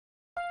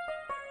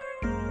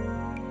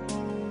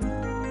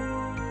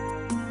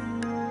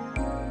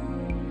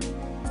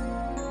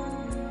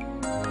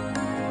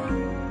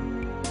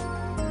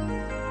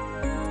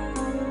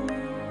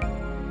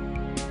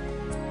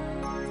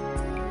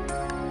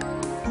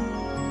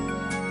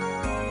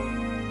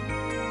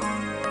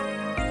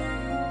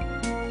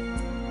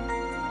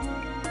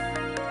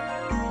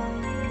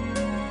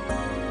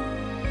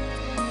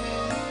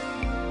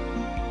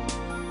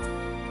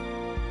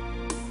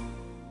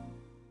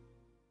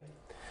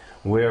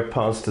We're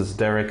Pastors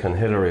Derek and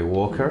Hilary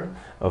Walker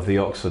of the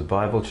Oxford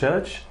Bible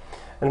Church,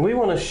 and we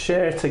want to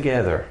share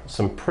together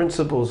some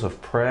principles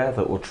of prayer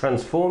that will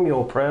transform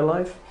your prayer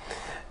life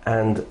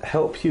and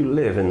help you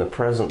live in the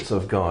presence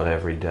of God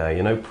every day.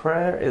 You know,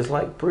 prayer is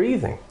like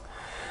breathing.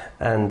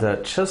 And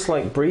just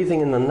like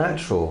breathing in the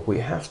natural, we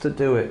have to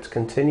do it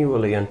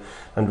continually and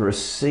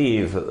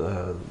receive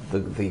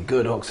the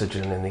good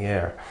oxygen in the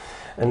air.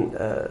 And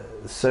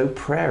so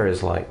prayer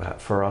is like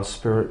that for our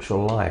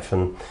spiritual life.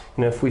 And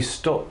you know, if we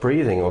stop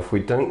breathing or if we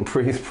don't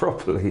breathe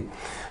properly,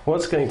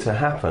 what's going to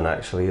happen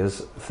actually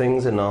is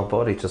things in our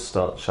body just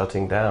start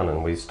shutting down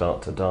and we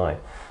start to die.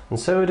 And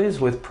so it is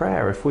with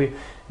prayer. If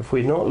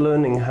we're not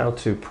learning how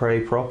to pray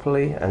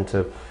properly and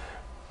to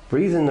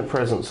breathe in the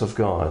presence of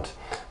God,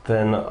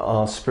 then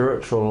our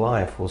spiritual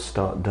life will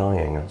start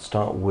dying and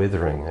start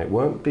withering. It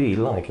won't be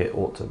like it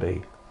ought to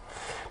be.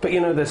 But you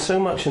know, there's so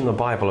much in the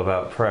Bible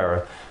about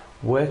prayer.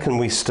 Where can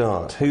we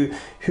start? Who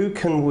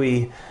can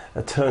we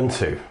turn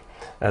to,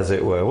 as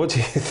it were? What do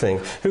you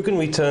think? Who can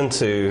we turn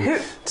to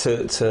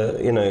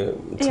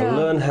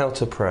learn how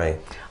to pray?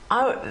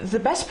 The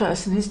best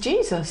person is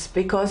Jesus,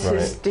 because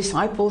his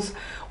disciples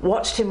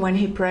watched him when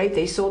he prayed.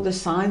 They saw the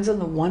signs and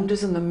the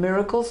wonders and the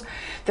miracles.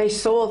 They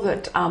saw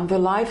that the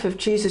life of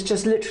Jesus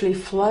just literally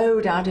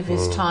flowed out of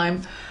his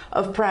time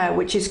of prayer,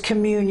 which is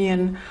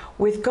communion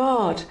with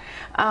God.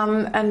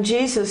 And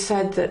Jesus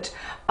said that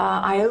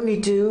I only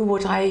do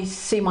what I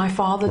see my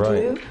Father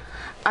do,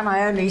 and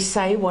I only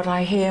say what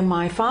I hear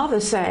my Father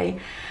say.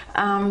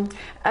 And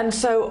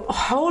so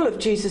whole of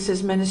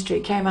Jesus's ministry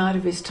came out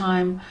of his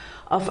time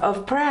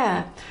of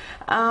prayer.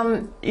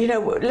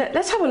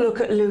 Let's have a look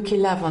at Luke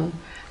 11,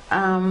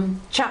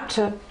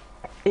 chapter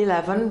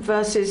 11,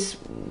 verses,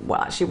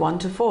 1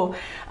 to 4.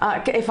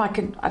 If I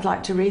can, I'd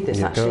like to read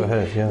this actually. Go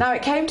ahead, yeah. Now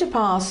it came to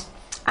pass,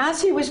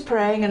 as he was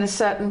praying in a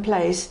certain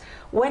place,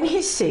 when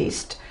he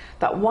ceased,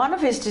 that one of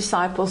his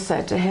disciples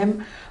said to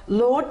him,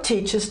 Lord,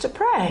 teach us to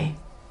pray,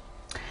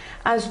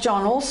 as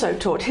John also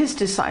taught his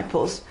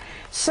disciples.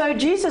 So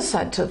Jesus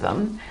said to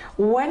them,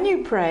 when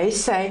you pray,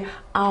 say,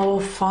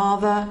 Our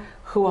Father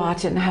who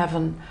art in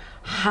heaven,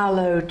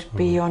 hallowed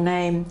be your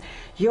name.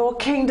 Your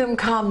kingdom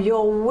come,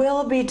 your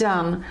will be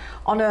done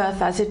on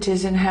earth as it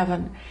is in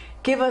heaven.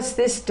 Give us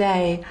this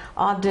day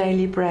our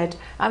daily bread,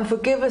 and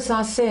forgive us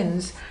our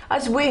sins,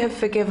 as we have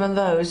forgiven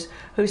those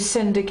who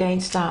sinned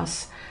against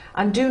us.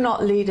 And do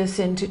not lead us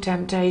into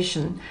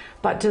temptation,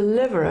 but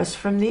deliver us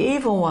from the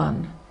evil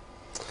one.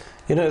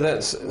 You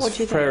know,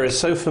 prayer is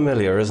so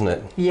familiar, isn't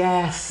it?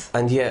 Yes.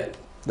 And yet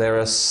there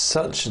are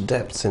such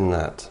depths in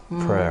that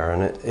prayer,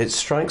 and it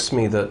strikes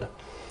me that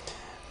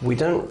we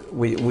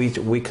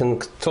can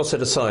toss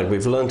it aside.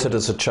 We've learnt it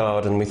as a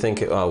child, and we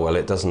think, it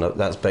doesn't.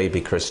 That's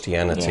baby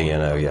Christianity,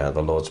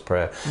 the Lord's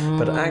Prayer.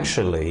 But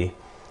actually,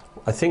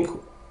 I think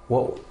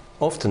what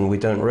often we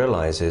don't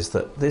realise is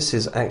that this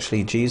is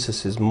actually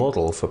Jesus'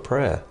 model for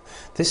prayer.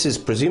 This is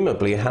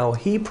presumably how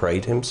he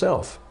prayed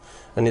himself,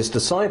 and his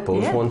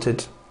disciples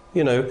wanted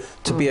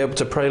to be able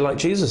to pray like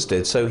Jesus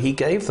did. So he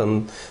gave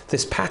them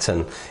this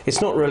pattern.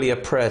 It's not really a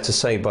prayer to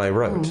say by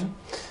rote,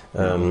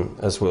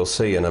 as we'll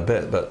see in a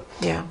bit, but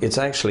it's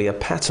actually a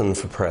pattern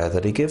for prayer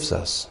that he gives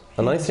us.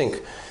 And I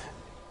think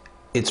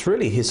it's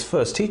really his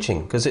first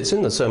teaching, because it's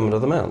in the Sermon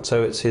on the Mount.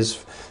 So it's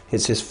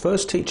his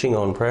first teaching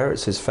on prayer.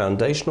 It's his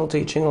foundational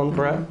teaching on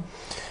prayer.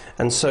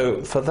 And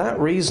so for that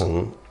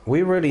reason,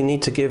 we really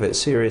need to give it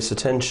serious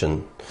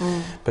attention,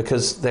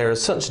 because there are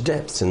such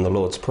depths in the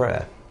Lord's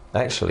Prayer.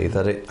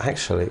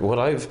 What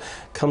I've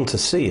come to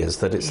see is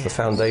that it's the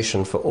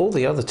foundation for all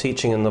the other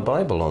teaching in the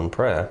Bible on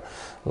prayer,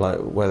 like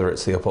whether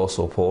it's the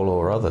Apostle Paul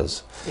or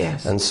others.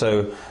 Yes. And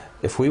so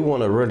if we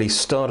want to really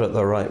start at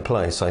the right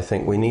place, I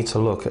think we need to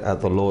look at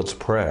the Lord's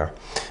Prayer.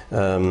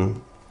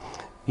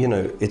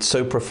 It's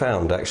so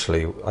profound,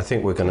 actually. I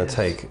think we're going to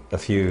take a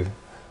few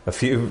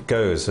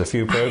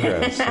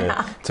programs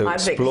to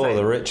explore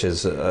the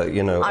riches, of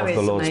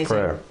the Lord's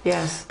Prayer.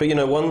 Yes. But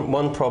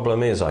one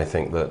problem is, I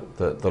think, that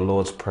the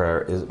Lord's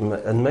Prayer is,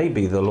 and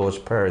maybe the Lord's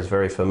Prayer is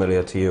very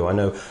familiar to you. I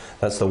know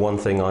that's the one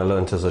thing I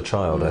learnt as a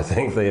child. I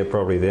think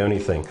probably the only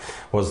thing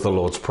was the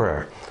Lord's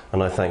Prayer,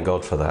 and I thank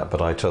God for that.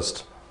 But I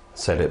just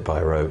said it by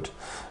rote.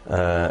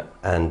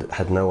 And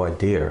had no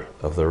idea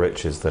of the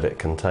riches that it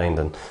contained,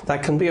 and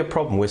that can be a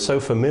problem. We're so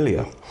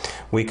familiar,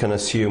 we can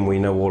assume we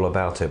know all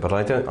about it, but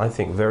I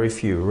think very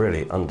few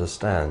really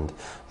understand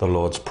the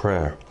Lord's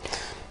Prayer.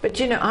 But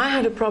I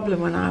had a problem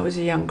when I was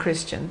a young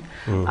Christian.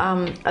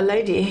 A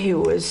lady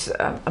who was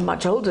a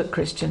much older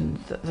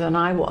Christian than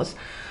I was,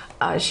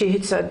 she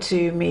had said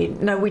to me,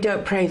 no, we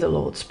don't pray the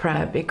Lord's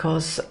Prayer,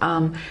 because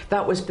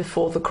that was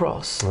before the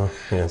cross.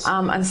 Yes.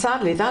 And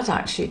sadly, that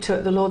actually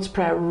took the Lord's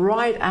Prayer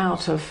right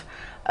out of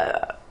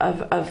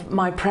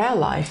my prayer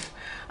life.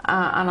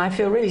 And I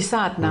feel really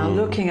sad now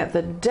looking at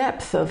the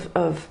depth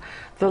of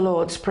the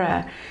Lord's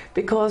Prayer,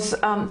 because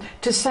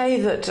to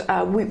say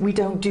that we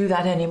don't do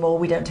that anymore,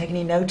 we don't take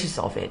any notice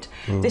of it,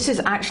 this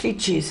is actually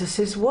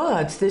Jesus's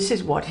words. This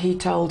is what he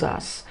told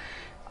us.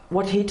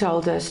 what he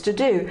told us to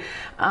do.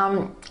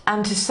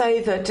 And to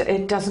say that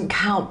it doesn't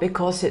count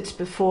because it's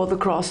before the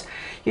cross,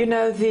 you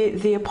know,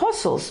 the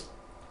apostles,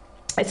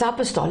 it's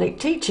apostolic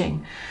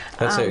teaching.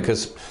 That's it,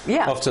 because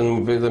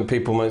often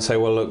people might say,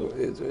 well, look,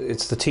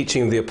 it's the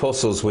teaching of the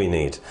apostles we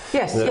need.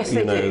 Yes, that, yes,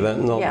 they do. That,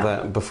 not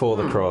that before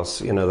the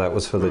cross, you know, that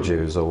was for the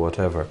Jews or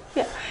whatever.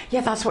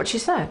 Yeah, that's what she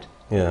said.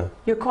 Yeah.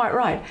 You're quite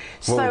right.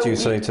 What would you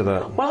say to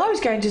that? Well, I was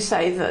going to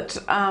say that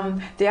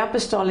the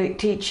apostolic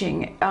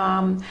teaching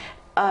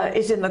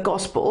is in the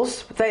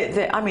Gospels.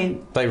 They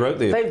wrote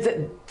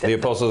the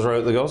apostles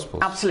wrote the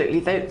Gospels. Absolutely,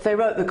 they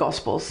wrote the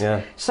Gospels.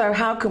 Yeah. So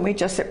how can we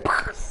just say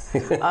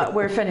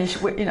we're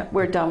finished?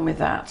 We're done with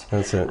that.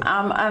 That's it.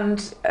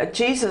 And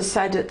Jesus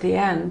said at the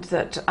end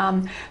that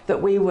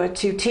that we were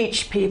to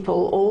teach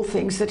people all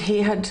things that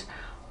he had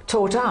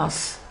taught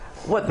us.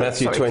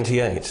 Matthew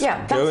 28.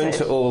 Yeah, Go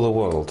into all the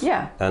world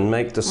and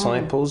make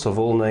disciples of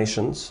all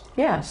nations.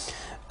 Yes.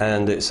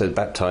 And it said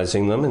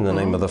baptizing them in the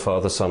name of the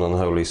Father, Son and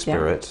Holy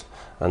Spirit.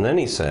 And then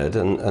he said,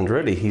 and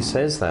really he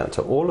says that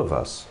to all of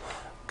us,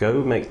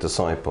 go make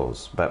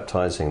disciples,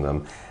 baptizing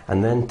them,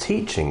 and then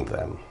teaching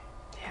them.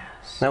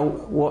 Yes. Now,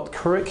 what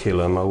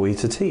curriculum are we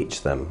to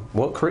teach them?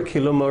 What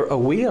curriculum are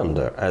we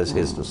under as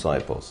his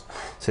disciples?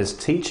 It says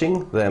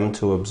teaching them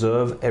to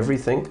observe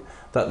everything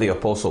that the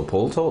Apostle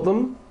Paul taught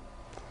them.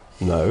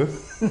 No,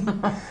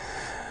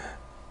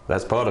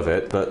 that's part of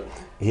it, but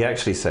he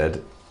actually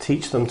said,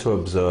 teach them to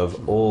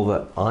observe all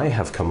that I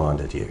have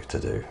commanded you to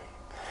do.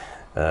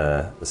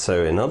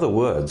 So in other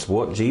words,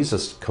 what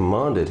Jesus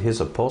commanded his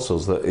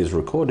apostles that is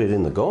recorded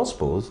in the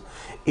Gospels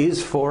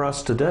is for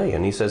us today.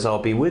 And he says, I'll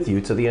be with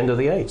you to the end of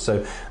the age.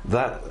 So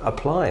that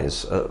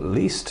applies at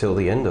least till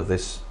the end of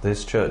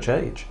this church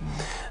age.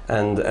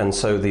 And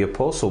so the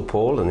Apostle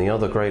Paul and the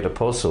other great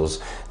apostles,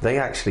 they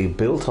actually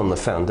built on the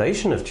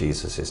foundation of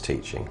Jesus'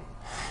 teaching.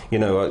 You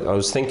know, I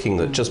was thinking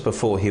that just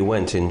before he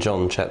went in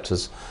John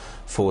chapters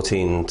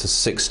 14 to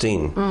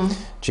 16,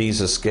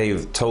 Jesus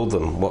told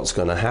them what's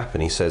going to happen.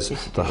 He says,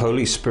 the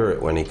Holy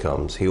Spirit, when he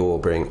comes, he will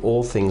bring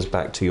all things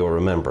back to your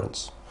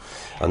remembrance.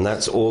 And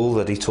that's all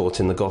that he taught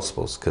in the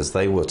Gospels, because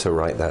they were to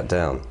write that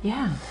down.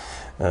 Yeah.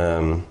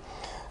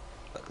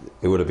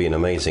 It would have been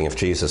amazing if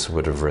Jesus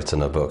would have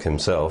written a book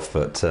himself,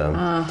 but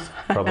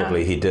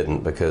probably he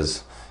didn't,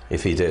 because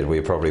if he did,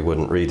 we probably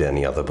wouldn't read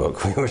any other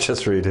book. We would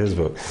just read his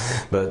book.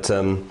 But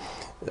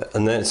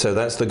and then, so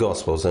that's the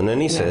Gospels, and then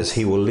he says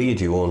he will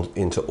lead you on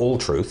into all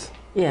truth.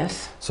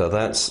 Yes. So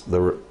that's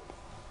the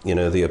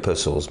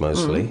epistles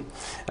mostly,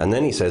 and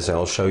then he says,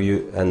 "I'll show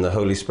you," and the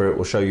Holy Spirit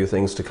will show you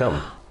things to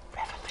come.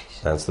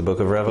 That's the book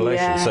of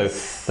Revelation. Yes.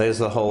 So there's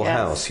the whole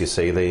house. You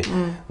see,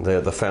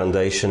 the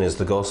foundation is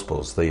the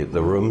Gospels, the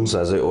rooms,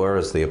 as it were,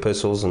 is the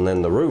epistles, and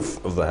then the roof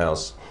of the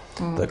house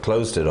that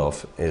closed it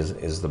off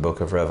is the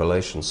book of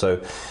Revelation. So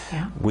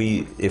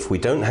if we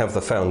don't have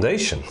the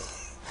foundation,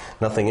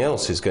 nothing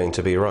else is going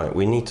to be right.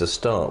 We need to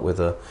start with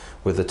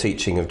the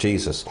teaching of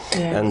Jesus.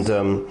 Yes.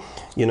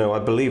 And I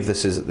believe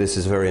this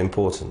is very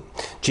important.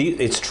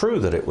 It's true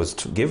that it was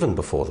given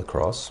before the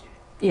cross.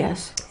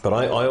 Yes. But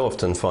I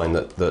often find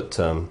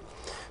that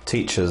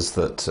teachers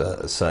that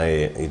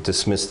say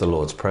dismiss the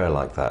Lord's Prayer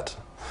like that,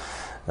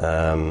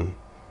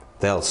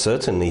 they'll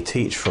certainly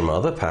teach from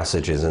other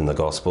passages in the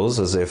Gospels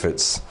as if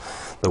it's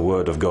the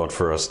Word of God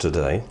for us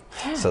today.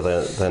 Yes. So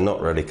they're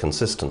not really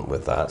consistent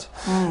with that.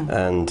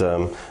 And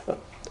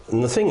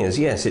the thing is,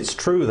 yes, it's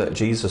true that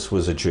Jesus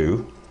was a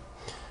Jew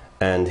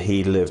and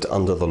he lived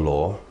under the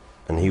law,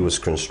 and he was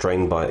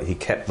constrained he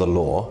kept the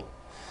law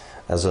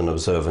as an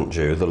observant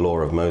Jew, the law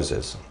of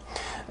Moses.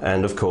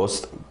 And of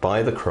course,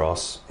 by the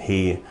cross,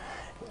 he,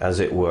 as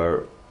it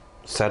were,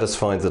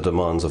 satisfied the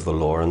demands of the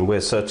law, and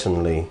we're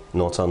certainly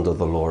not under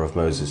the law of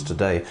Moses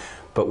today,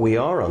 but we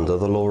are under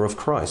the law of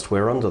Christ.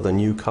 We're under the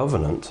new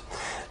covenant,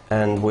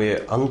 and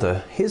we're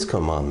under his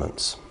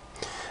commandments.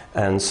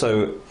 And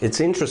so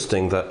it's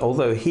interesting that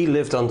although he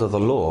lived under the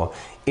law,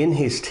 in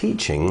his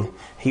teaching,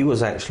 he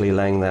was actually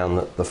laying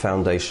down the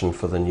foundation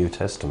for the New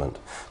Testament.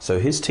 So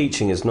his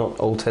teaching is not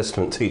Old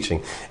Testament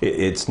teaching,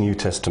 it's New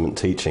Testament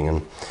teaching.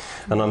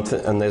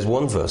 And there's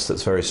one verse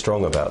that's very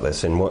strong about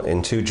this in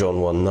 2 John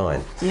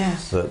 1:9.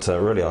 Yes. That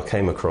really I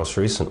came across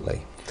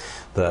recently.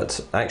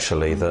 That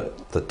actually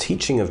the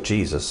teaching of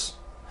Jesus,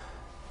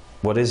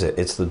 what is it?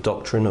 It's the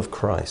doctrine of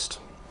Christ.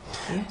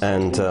 Yes,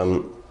 and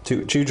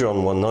 2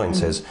 John 1:9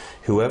 says,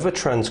 whoever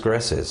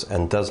transgresses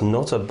and does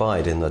not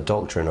abide in the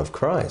doctrine of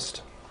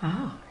Christ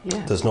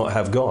does not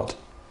have God.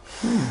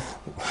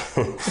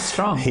 It's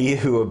strong. He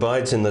who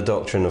abides in the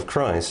doctrine of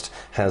Christ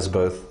has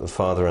both the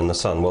Father and the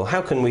Son. Well,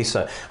 how can we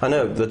say... I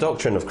know the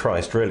doctrine of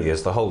Christ really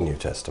is the whole New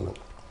Testament.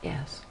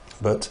 Yes.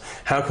 But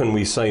how can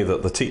we say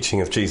that the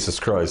teaching of Jesus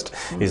Christ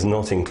is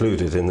not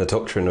included in the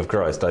doctrine of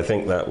Christ? I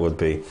think that would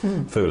be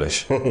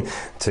foolish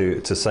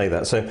to say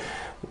that. So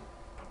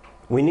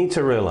we need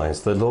to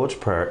realize the Lord's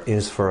Prayer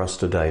is for us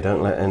today.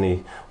 Don't let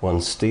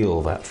anyone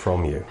steal that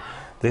from you.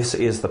 This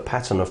is the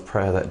pattern of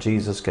prayer that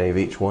Jesus gave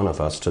each one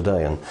of us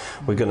today, and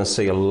we're going to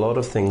see a lot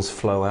of things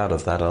flow out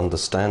of that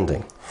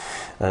understanding.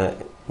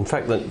 In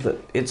fact,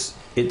 it's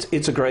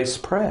a grace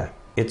prayer.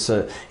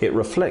 It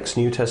reflects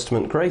New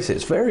Testament grace.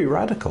 It's very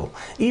radical.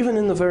 Even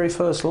in the very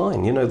first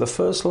line, the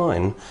first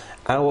line,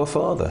 "Our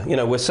Father."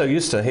 We're so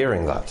used to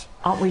hearing that.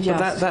 Aren't we just?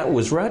 But that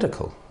was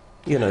radical,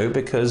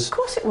 because... Of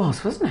course it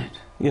was, wasn't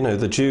it?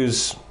 The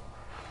Jews,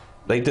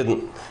 they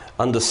didn't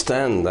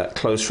understand that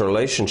close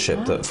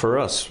relationship that for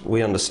us,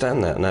 we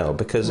understand that now,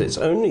 because it's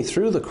only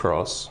through the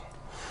cross,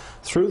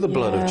 through the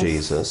blood of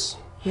Jesus,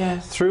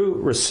 through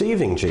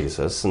receiving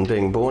Jesus and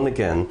being born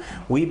again,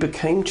 we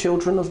became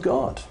children of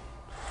God.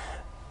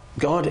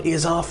 God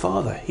is our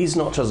Father. He's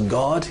not just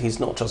God, He's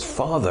not just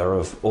Father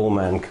of all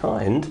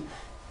mankind,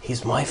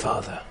 He's my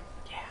Father.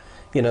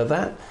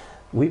 That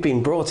we've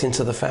been brought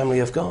into the family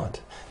of God.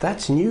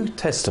 That's New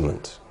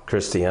Testament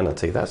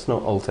Christianity. That's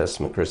not Old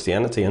Testament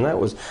Christianity, and that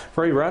was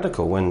very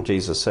radical when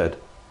Jesus said,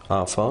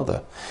 "Our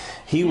Father."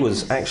 He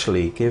was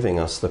actually giving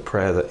us the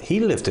prayer that He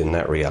lived in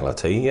that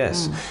reality,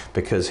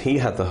 because He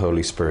had the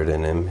Holy Spirit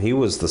in Him. He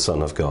was the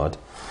Son of God.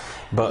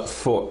 But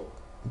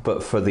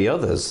for the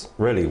others,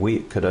 really, we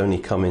could only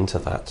come into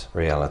that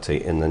reality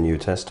in the New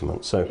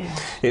Testament. So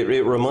it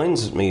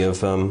reminds me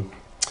of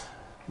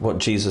what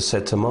Jesus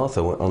said to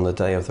Martha on the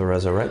day of the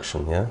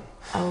resurrection,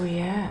 Oh,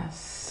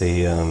 yes.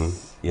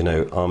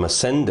 I'm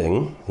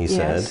ascending, He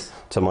said,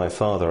 to my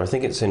Father. I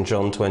think it's in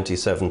John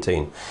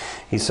 20:17.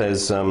 He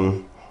says,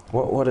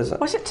 what is it?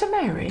 Was it to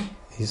Mary?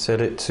 He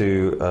said it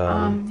to...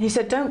 he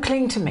said, "Don't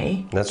cling to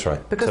me." That's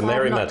right. Because to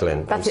Mary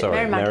Magdalene. That's it,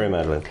 Mary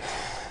Magdalene.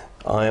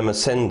 "I am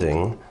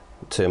ascending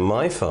to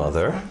my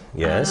Father,"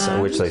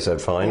 which they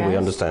said, fine, we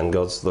understand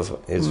God's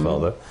His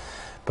Father,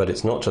 but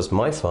it's not just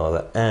my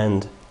Father,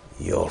 "and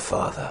your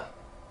Father."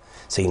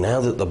 See,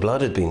 now that the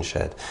blood had been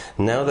shed,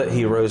 now that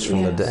He rose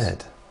from the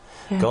dead,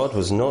 God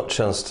was not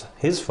just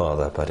His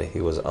Father, but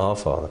He was our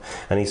Father.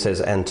 And He says,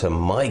 "and to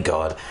my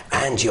God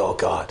and your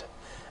God."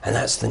 And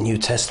that's the New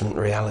Testament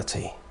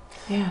reality.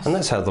 Yes. And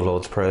that's how the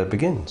Lord's Prayer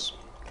begins.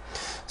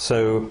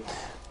 So,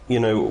 we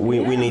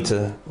need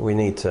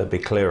to be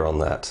clear on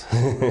that.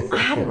 I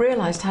hadn't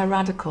realised how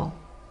radical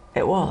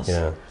it was.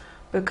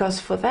 Because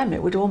for them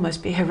it would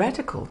almost be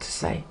heretical to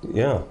say,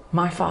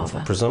 "My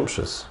Father."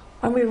 Presumptuous.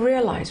 When we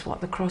realise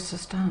what the cross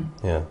has done.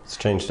 It's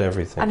changed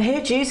everything. And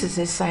here Jesus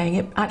is saying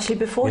it actually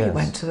before He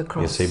went to the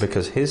cross. You see,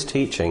 because His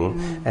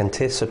teaching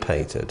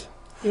anticipated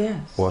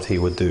what He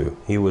would do.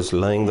 He was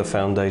laying the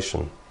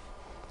foundation,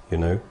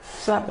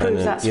 So that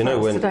proves that's for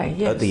us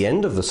today. At the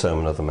end of the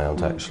Sermon on the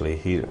Mount, actually,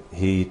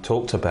 he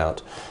talked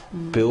about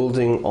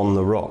building on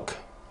the rock.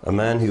 A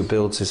man who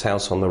builds his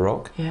house on the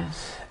rock.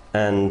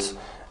 And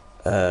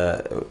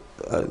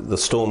the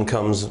storm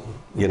comes,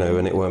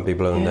 and it won't be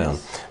blown down.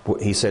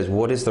 He says,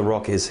 what is the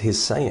rock is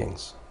His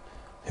sayings.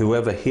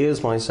 Whoever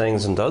hears my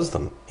sayings and does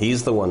them,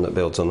 he's the one that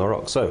builds on the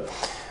rock. So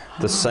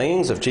the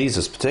sayings of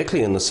Jesus,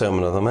 particularly in the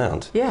Sermon on the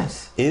Mount,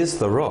 is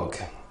the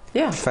rock,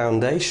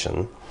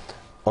 foundation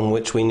on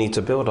which we need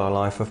to build our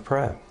life of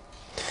prayer.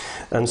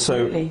 And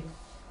so,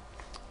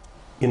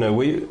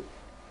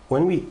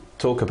 when we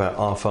talk about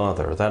our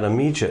Father, that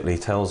immediately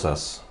tells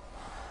us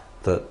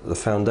that the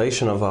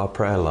foundation of our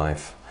prayer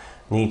life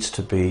needs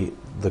to be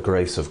the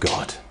grace of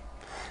God.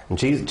 And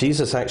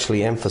Jesus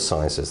actually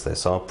emphasizes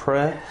this. Our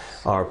prayer,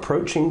 our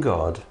approaching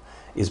God,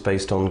 is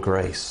based on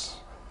grace.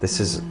 This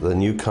is the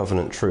new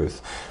covenant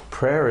truth.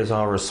 Prayer is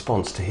our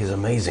response to His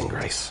amazing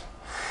grace.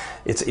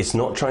 It's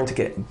not trying to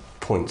get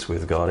points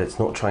with God. It's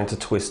not trying to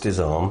twist His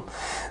arm.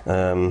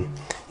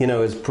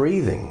 As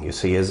breathing, you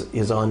see,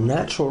 is our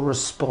natural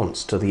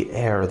response to the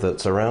air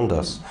that's around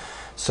us.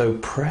 So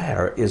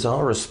prayer is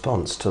our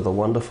response to the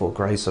wonderful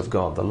grace of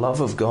God, the love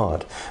of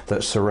God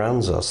that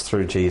surrounds us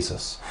through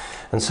Jesus.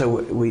 And so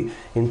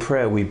in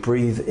prayer we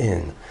breathe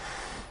in.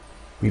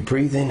 We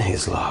breathe in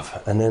His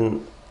love, and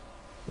then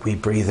we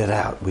breathe it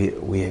out.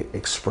 We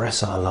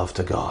express our love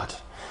to God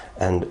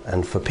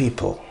and for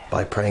people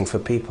by praying for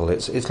people.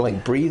 It's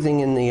like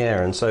breathing in the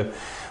air. And so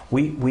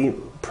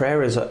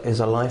prayer is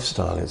a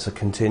lifestyle. It's a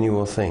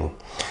continual thing.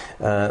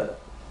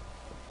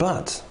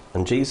 But,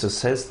 and Jesus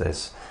says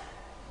this,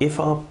 if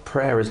our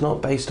prayer is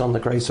not based on the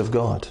grace of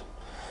God,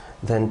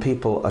 then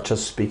people are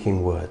just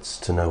speaking words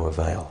to no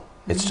avail.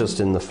 It's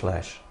just in the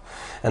flesh.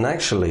 And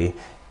actually,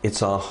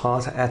 it's our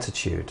heart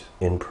attitude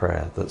in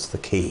prayer that's the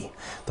key,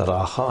 that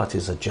our heart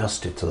is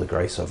adjusted to the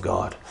grace of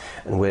God.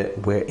 And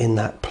we're in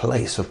that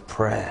place of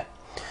prayer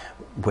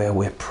where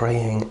we're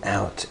praying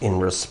out in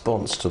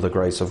response to the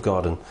grace of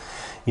God. And,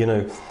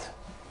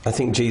 I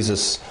think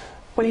Jesus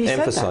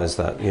emphasized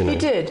that. He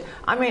did.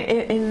 I mean,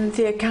 in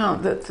the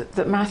account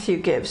that Matthew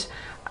gives,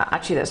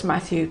 actually that's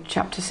Matthew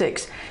chapter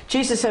 6,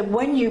 Jesus said,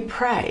 when you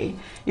pray,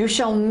 you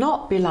shall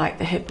not be like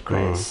the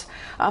hypocrites,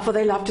 for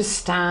they love to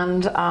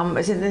stand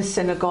as in the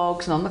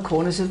synagogues and on the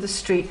corners of the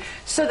street,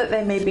 so that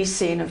they may be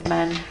seen of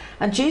men.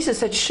 And Jesus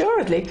said,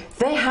 assuredly,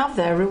 they have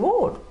their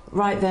reward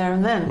right there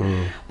and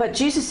then. But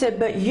Jesus said,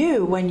 but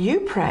you, when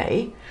you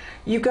pray,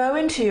 you go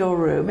into your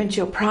room, into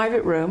your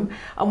private room,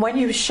 and when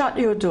you shut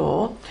your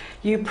door,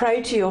 you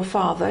pray to your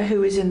Father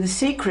who is in the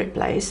secret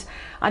place,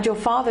 and your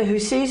Father who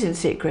sees in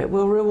secret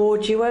will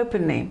reward you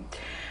openly.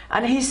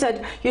 And he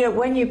said,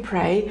 when you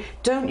pray,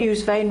 don't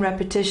use vain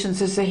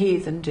repetitions as the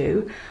heathen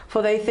do,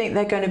 for they think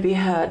they're going to be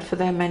heard for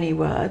their many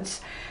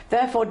words.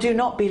 Therefore, do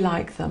not be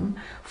like them,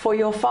 for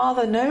your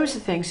Father knows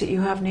the things that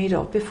you have need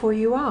of before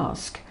you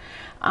ask.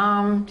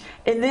 In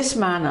this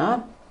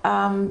manner,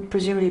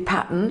 presumably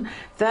pattern,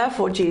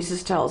 therefore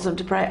Jesus tells them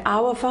to pray,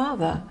 Our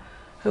Father,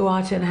 who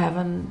art in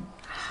heaven,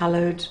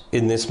 hallowed.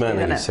 In this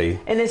manner, you see.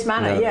 In this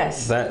manner,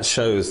 yes. That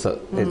shows that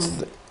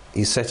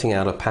he's setting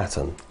out a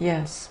pattern.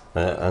 Yes.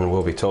 And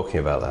we'll be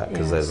talking about that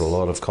because there's a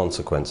lot of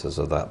consequences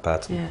of that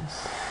pattern.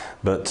 Yes.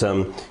 But,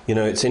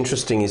 it's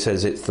interesting, he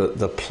says, it's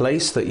the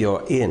place that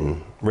you're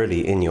in,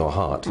 really in your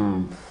heart,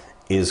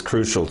 is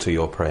crucial to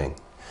your praying.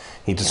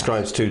 He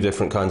describes two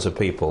different kinds of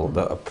people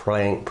that are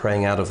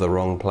praying out of the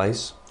wrong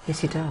place. Yes,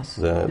 he does.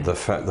 The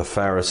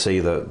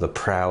Pharisee, the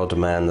proud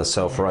man, the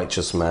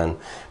self-righteous man,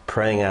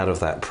 praying out of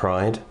that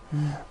pride.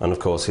 And, of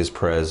course, his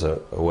prayers are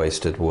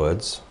wasted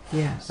words.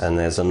 Yes. And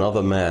there's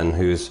another man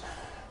who's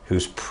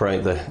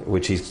praying,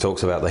 which he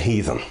talks about, the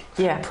heathen,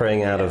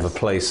 praying out of a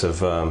place of,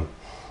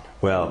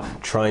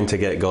 trying to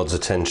get God's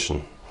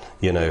attention,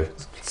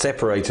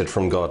 separated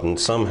from God and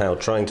somehow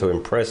trying to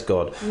impress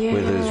God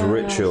with his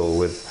ritual,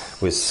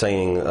 with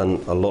saying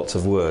a lot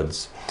of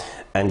words.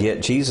 And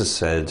yet Jesus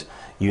said,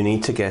 you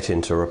need to get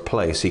into a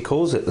place. He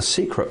calls it the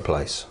secret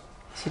place.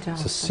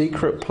 It's a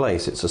secret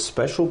place. It's a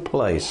special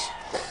place.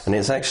 And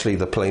it's actually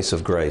the place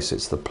of grace.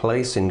 It's the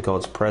place in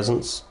God's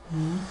presence,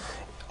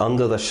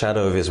 under the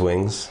shadow of his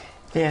wings.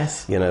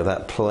 Yes.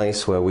 That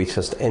place where we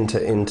just enter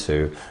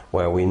into,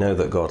 where we know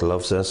that God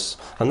loves us.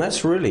 And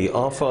that's really,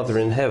 our Father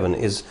in heaven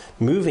is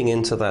moving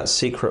into that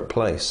secret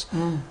place.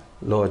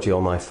 Lord,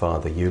 you're my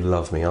Father. You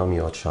love me. I'm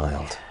your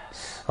child.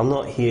 I'm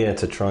not here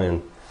to try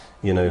and,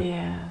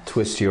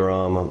 twist your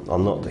arm.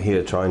 I'm not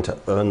here trying to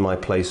earn my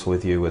place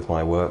with you with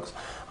my works.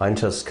 I'm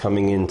just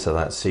coming into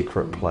that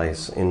secret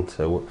place,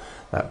 into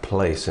that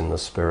place in the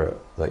Spirit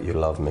that you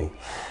love me.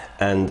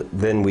 And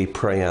then we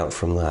pray out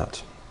from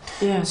that.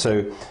 Yeah.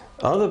 So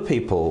other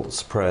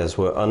people's prayers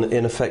were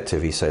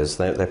ineffective, he says.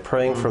 They're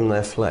praying from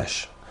their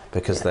flesh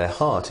because their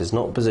heart is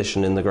not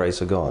positioned in the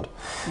grace of God.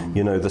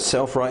 The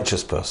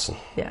self-righteous person,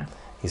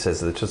 he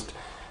says that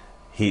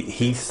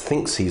he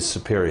thinks he's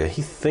superior.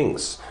 He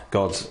thinks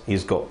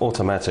he's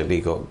automatically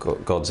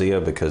got God's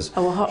ear because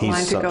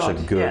he's such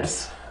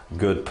a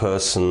good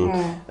person,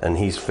 and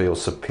he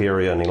feels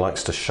superior, and he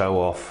likes to show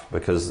off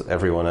because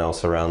everyone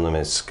else around them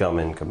is scum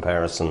in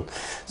comparison.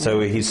 So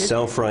he's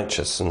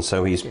self-righteous, and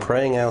so he's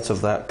praying out of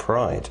that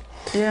pride.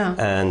 Yeah.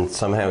 And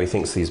somehow he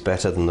thinks he's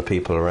better than the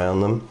people around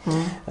them.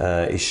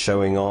 He's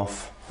showing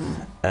off.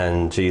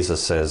 And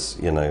Jesus says,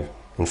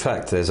 in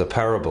fact, there's a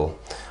parable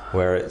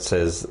where it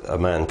says a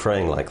man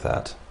praying like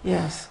that.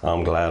 Yes.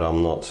 I'm glad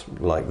I'm not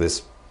like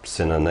this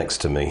sinner next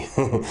to me.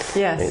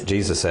 Yes.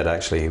 Jesus said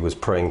actually he was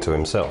praying to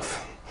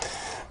himself.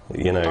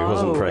 He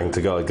wasn't praying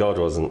to God. God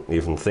wasn't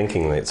even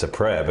thinking that it's a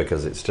prayer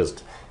because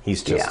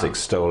he's just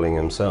extolling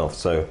himself.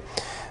 So,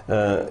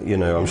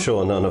 I'm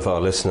sure none of our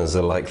listeners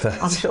are like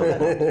that. I'm sure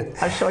they're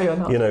not. I'm sure you're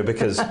not.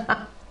 Because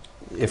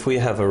if we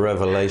have a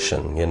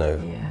revelation,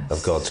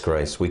 of God's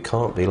grace, we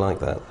can't be like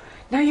that.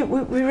 No,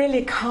 we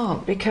really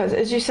can't, because,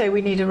 as you say,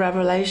 we need a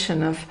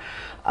revelation of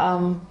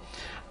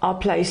our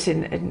place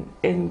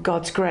in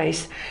God's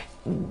grace.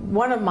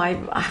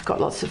 I've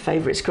got lots of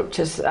favourite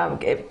scriptures.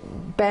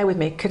 Bear with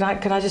me. Could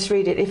I just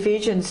read it?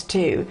 Ephesians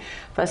 2,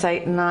 verse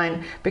 8 and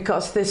 9,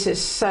 because this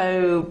is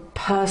so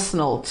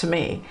personal to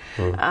me.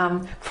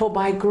 For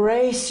by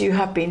grace you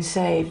have been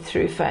saved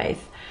through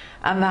faith,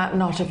 and that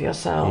not of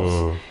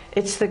yourselves.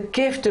 It's the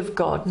gift of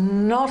God,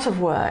 not of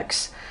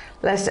works,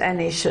 lest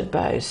any should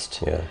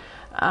boast. Yeah.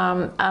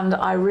 And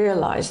I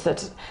realise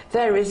that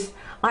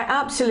I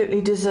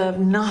absolutely deserve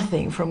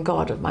nothing from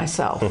God of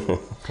myself.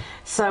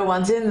 So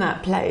one's in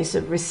that place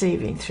of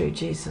receiving through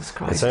Jesus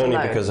Christ. It's only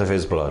because of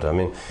his blood. I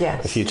mean,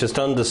 if you just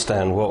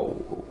understand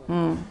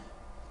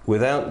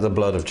without the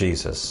blood of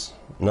Jesus,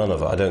 none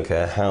of us, I don't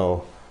care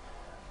how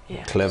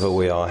clever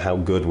we are, how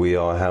good we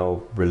are,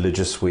 how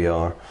religious we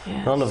are,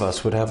 none of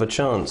us would have a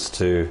chance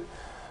to,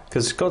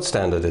 because God's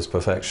standard is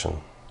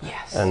perfection.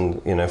 Yes.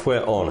 And, if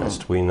we're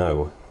honest, we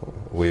know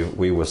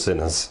we were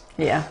sinners.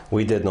 Yeah.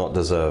 We did not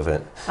deserve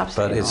it.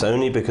 Absolutely. But it's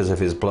only because of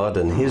his blood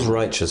and his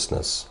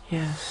righteousness.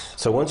 Yes.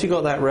 So once you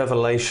got that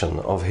revelation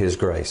of his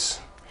grace,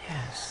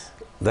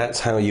 that's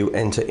how you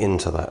enter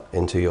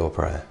into your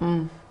prayer.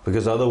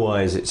 Because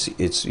otherwise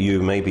it's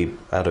you maybe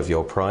out of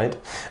your pride.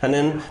 And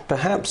then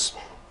perhaps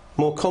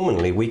more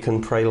commonly, we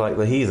can pray like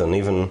the heathen.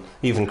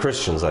 Even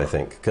Christians, I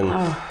think,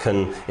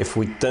 can if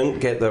we don't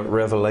get the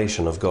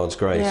revelation of God's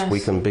grace, we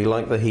can be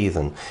like the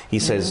heathen. He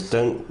says,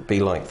 don't be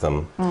like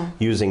them,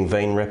 using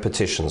vain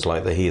repetitions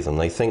like the heathen.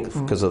 They think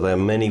because of their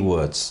many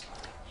words,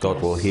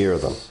 God will hear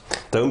them.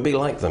 Don't be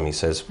like them, he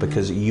says,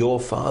 because your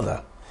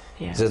Father.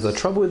 He says the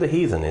trouble with the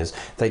heathen is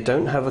they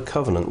don't have a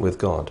covenant with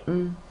God.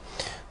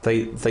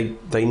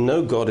 they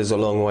know God is a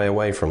long way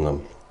away from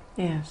them.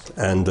 Yes.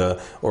 And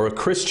or a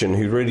Christian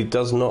who really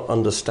does not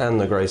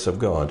understand the grace of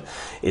God,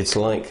 it's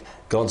like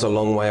God's a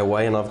long way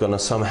away, and I've got to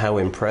somehow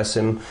impress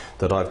him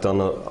that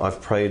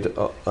I've prayed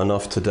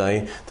enough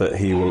today that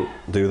he will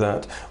do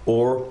that.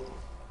 Or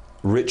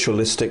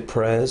ritualistic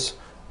prayers,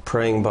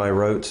 praying by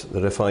rote,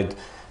 that if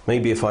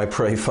I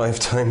pray 5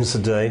 times a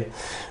day,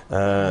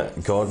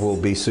 God will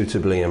be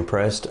suitably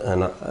impressed,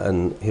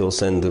 and he'll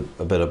send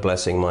a bit of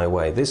blessing my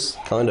way. This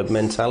kind of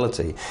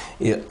mentality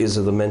is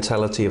the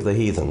mentality of the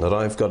heathen, that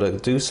I've got to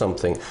do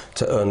something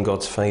to earn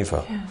God's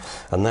favour.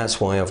 Yes. And that's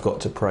why I've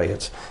got to pray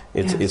it.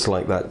 It's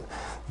like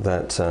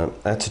that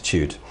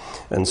attitude.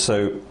 And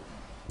so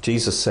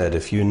Jesus said,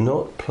 if you're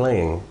not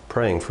praying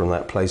from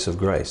that place of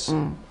grace,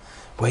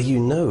 where you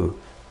know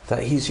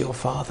that he's your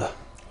Father,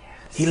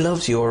 he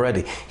loves you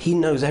already. He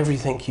knows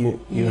everything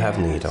you have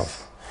need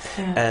of.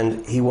 Yeah.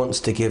 And he wants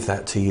to give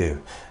that to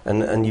you.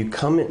 And you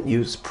come in,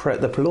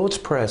 the Lord's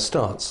Prayer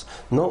starts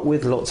not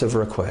with lots of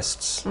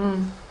requests,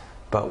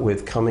 but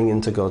with coming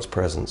into God's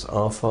presence.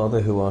 Our Father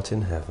who art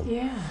in heaven.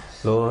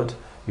 Yes. Lord,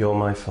 you're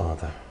my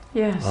Father.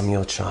 Yes. I'm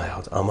your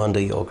child. I'm under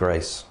your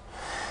grace.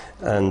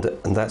 And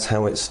that's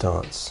how it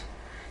starts.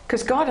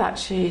 Because God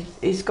actually,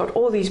 he's got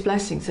all these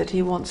blessings that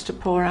he wants to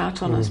pour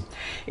out on us.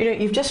 You know,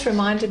 you've just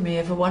reminded me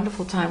of a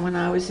wonderful time when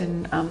I was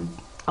in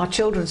our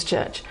children's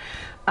church,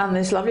 and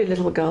this lovely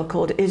little girl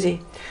called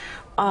Izzy.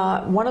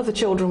 One of the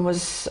children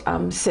was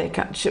sick,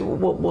 actually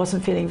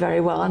wasn't feeling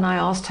very well, and I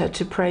asked her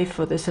to pray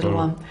for this little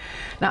one.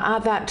 Now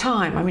at that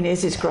time, I mean,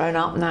 Izzy's grown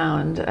up now,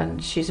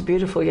 and she's a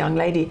beautiful young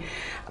lady,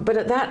 but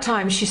at that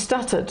time she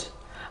stuttered.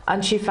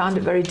 And she found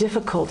it very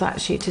difficult,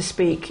 actually, to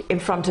speak in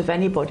front of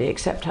anybody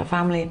except her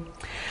family.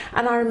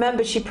 And I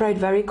remember she prayed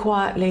very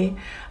quietly,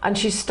 and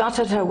she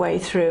stuttered her way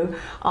through,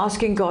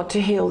 asking God to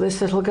heal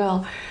this little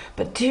girl.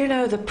 But do you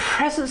know, the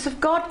presence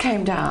of God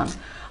came down.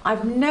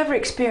 I've never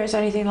experienced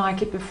anything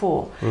like it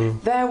before.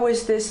 There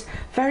was this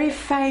very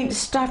faint,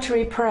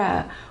 stuttery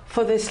prayer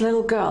for this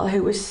little girl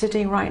who was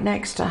sitting right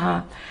next to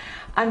her.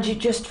 And you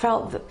just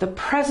felt that the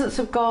presence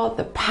of God,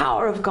 the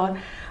power of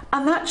God,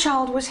 and that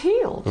child was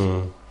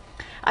healed.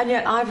 And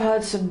yet I've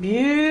heard some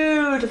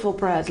beautiful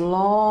prayers,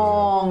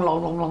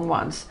 long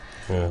ones.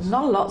 Yes.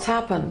 Not a lot's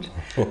happened.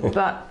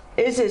 But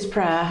Izzy's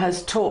prayer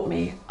has taught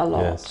me a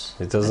lot. Yes,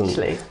 it doesn't.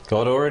 Actually.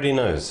 God already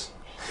knows.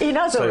 He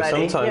knows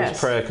already. So sometimes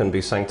prayer can be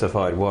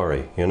sanctified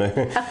worry, you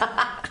know,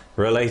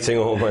 relating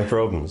all my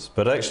problems.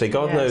 But actually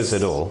God knows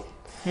it all.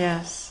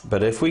 Yes.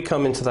 But if we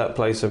come into that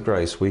place of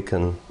grace, we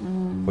can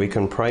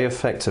pray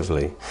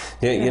effectively.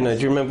 Yeah, you know,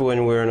 do you remember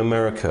when we were in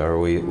America,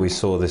 we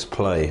saw this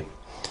play?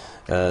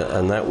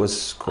 And that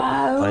was,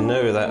 I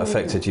know that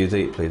affected you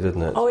deeply,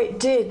 didn't it? Oh, it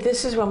did.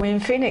 This is when we were in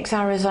Phoenix,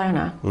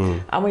 Arizona,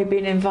 and we'd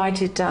been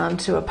invited down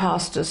to a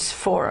pastor's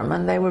forum,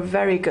 and they were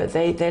very good.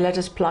 They let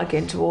us plug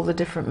into all the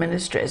different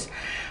ministries.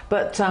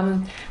 But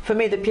for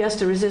me, the pièce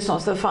de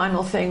résistance, the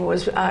final thing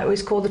was, it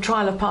was called The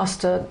Trial of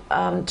Pastor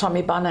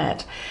Tommy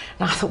Barnett.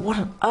 And I thought, what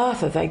on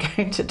earth are they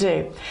going to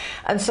do?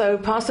 And so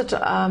Pastor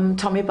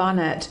Tommy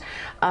Barnett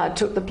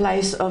took the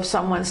place of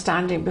someone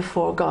standing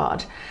before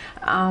God.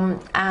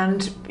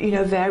 And you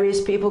know,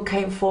 various people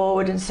came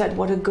forward and said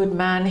what a good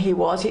man he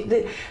was.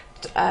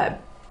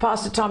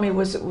 Pastor Tommy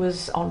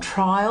was on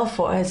trial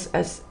for his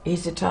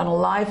eternal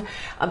life,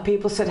 and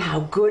people said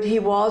how good he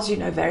was. You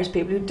know, various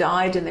people who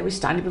died, and they were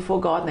standing before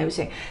God, and they were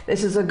saying,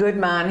 "This is a good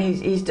man.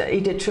 He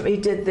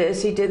did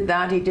this, he did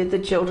that, he did the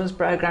children's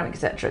program,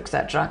 etc.,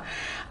 etc."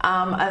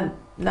 And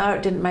no,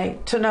 it didn't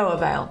make to no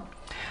avail.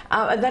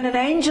 And then an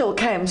angel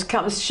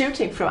comes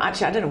shooting from.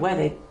 Actually, I don't know where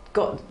they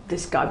got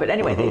this guy, but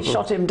anyway, they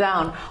shot him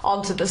down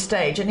onto the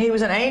stage, and he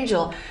was an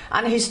angel,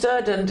 and he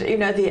stood, and you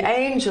know, the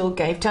angel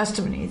gave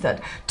testimony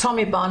that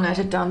Tommy Barnett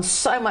had done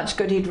so much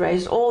good, he'd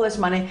raised all this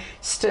money,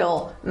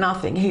 still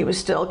nothing, he was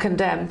still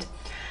condemned.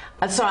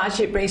 And so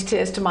actually it brings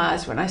tears to my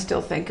eyes when I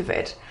still think of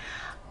it.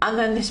 And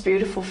then this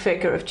beautiful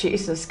figure of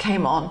Jesus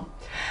came on,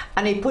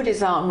 and he put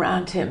his arm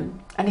around him,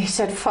 and he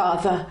said,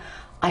 "Father,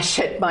 I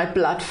shed my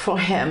blood for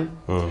him."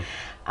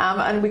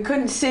 And we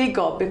couldn't see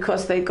God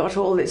because they got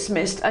all this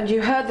mist. And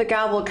you heard the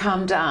gavel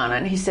come down,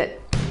 and he said,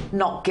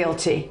 "Not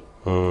guilty."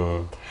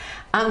 And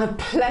the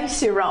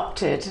place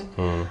erupted.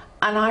 And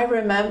I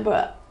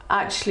remember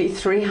actually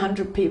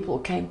 300 people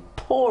came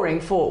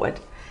pouring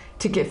forward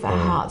to give their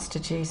hearts to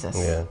Jesus.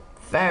 Yeah.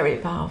 Very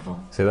powerful.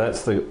 See,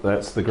 that's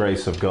the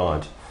grace of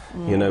God.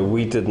 You know,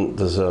 we didn't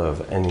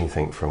deserve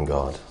anything from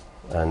God.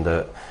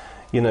 And,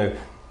 you know,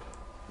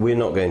 we're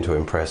not going to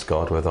impress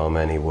God with our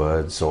many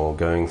words or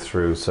going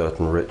through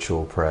certain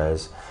ritual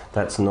prayers.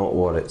 That's not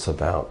what it's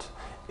about.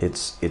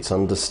 It's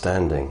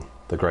understanding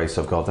the grace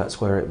of God. That's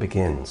where it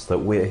begins, that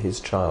we're his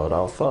child.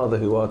 Our Father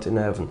who art in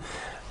heaven,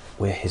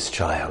 we're his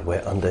child.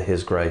 We're under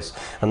his grace.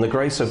 And the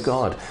grace of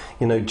God,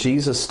 you know,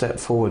 Jesus stepped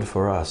forward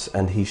for us,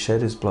 and he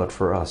shed his blood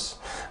for us.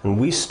 And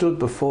we stood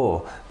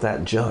before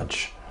that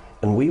judge,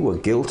 and we were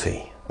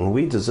guilty, and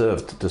we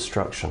deserved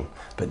destruction.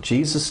 But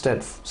Jesus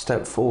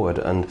stepped forward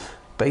and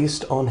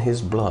based on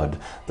his blood,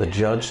 the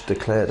judge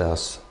declared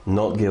us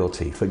not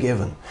guilty,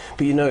 forgiven.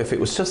 But you know, if it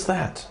was just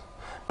that,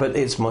 but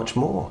it's much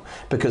more.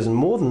 Because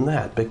more than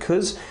that,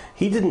 because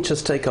he didn't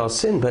just take our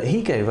sin, but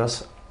he gave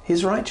us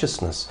his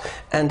righteousness.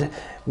 And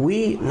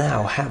we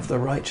now have the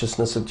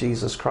righteousness of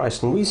Jesus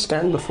Christ. And we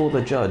stand before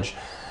the judge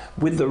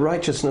with the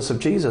righteousness of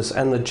Jesus.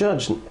 And the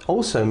judge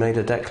also made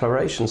a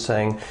declaration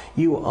saying,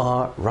 you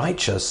are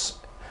righteous.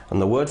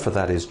 And the word for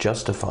that is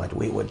justified.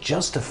 We were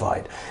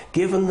justified,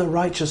 given the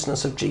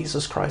righteousness of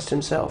Jesus Christ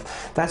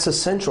himself. That's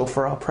essential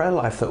for our prayer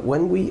life, that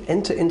when we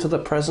enter into the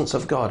presence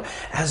of God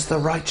as the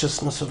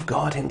righteousness of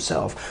God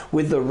himself,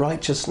 with the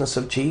righteousness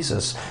of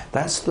Jesus,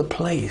 that's the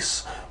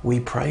place we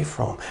pray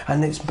from.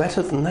 And it's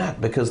better than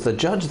that, because the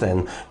judge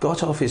then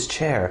got off his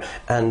chair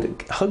and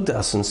hugged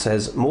us and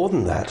says, more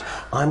than that,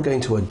 I'm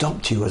going to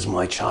adopt you as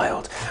my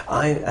child.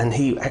 And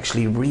he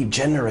actually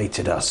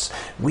regenerated us.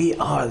 We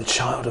are the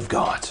child of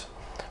God.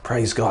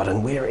 Praise God.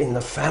 And we're in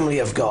the family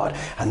of God.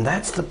 And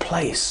that's the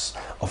place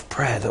of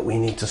prayer that we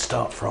need to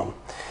start from.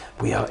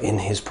 We are in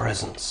his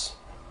presence.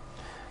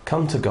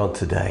 Come to God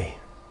today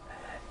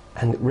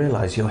and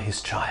realize you're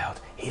his child.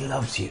 He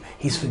loves you.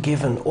 He's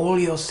forgiven all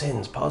your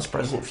sins, past,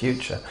 present,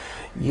 future.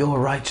 You're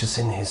righteous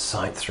in his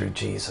sight through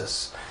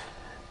Jesus.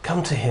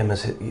 Come to him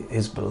as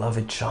his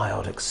beloved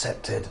child,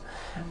 accepted,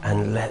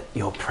 and let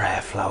your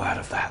prayer flow out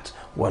of that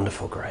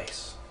wonderful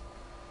grace.